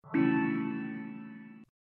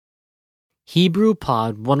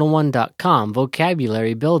HebrewPod101.com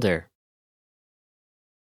Vocabulary Builder.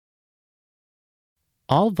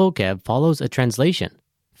 All vocab follows a translation.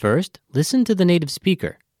 First, listen to the native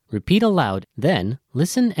speaker. Repeat aloud, then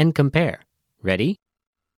listen and compare. Ready?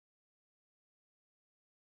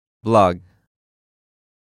 blog,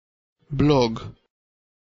 blog,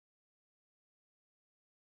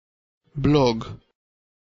 blog,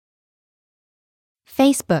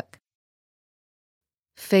 Facebook,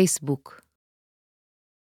 Facebook,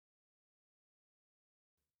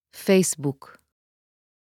 Facebook,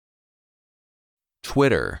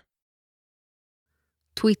 Twitter,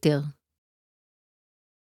 Twitter,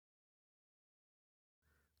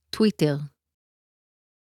 Twitter,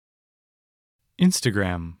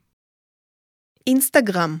 Instagram,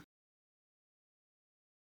 Instagram,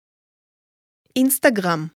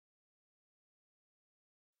 Instagram,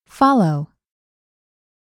 follow,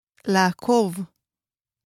 לעקוב,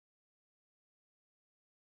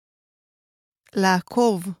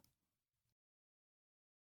 לעקוב,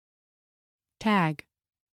 tag,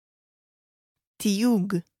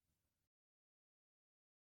 תיוג,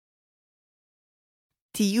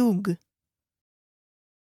 תיוג,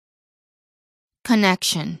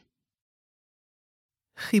 connection,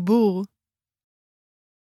 חיבור,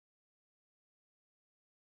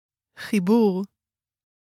 חיבור,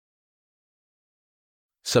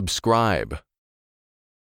 subscribe,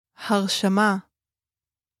 הרשמה,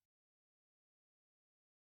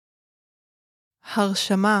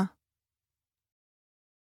 הרשמה,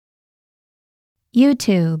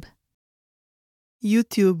 YouTube,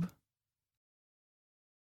 YouTube,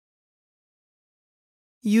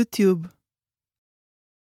 YouTube,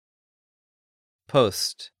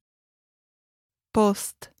 post,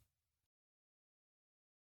 post,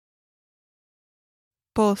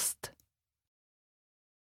 post,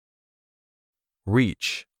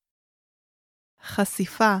 reach,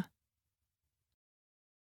 חשיפה,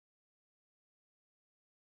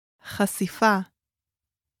 חשיפה,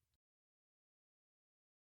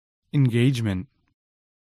 engagement,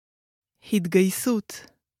 התגייסות,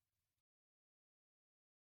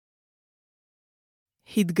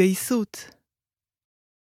 התגייסות,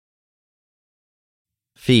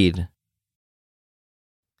 feed,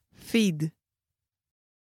 feed,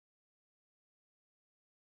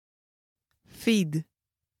 feed,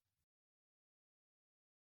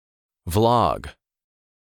 vlog,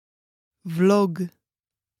 vlog,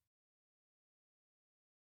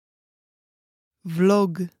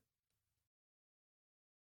 vlog,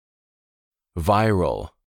 viral,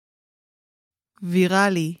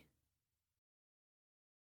 ויראלי,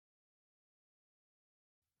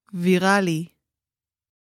 ויראלי.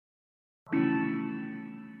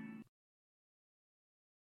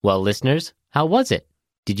 Well, listeners, how was it?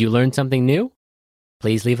 Did you learn something new?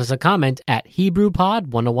 Please leave us a comment at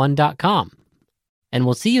HebrewPod101.com. And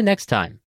we'll see you next time.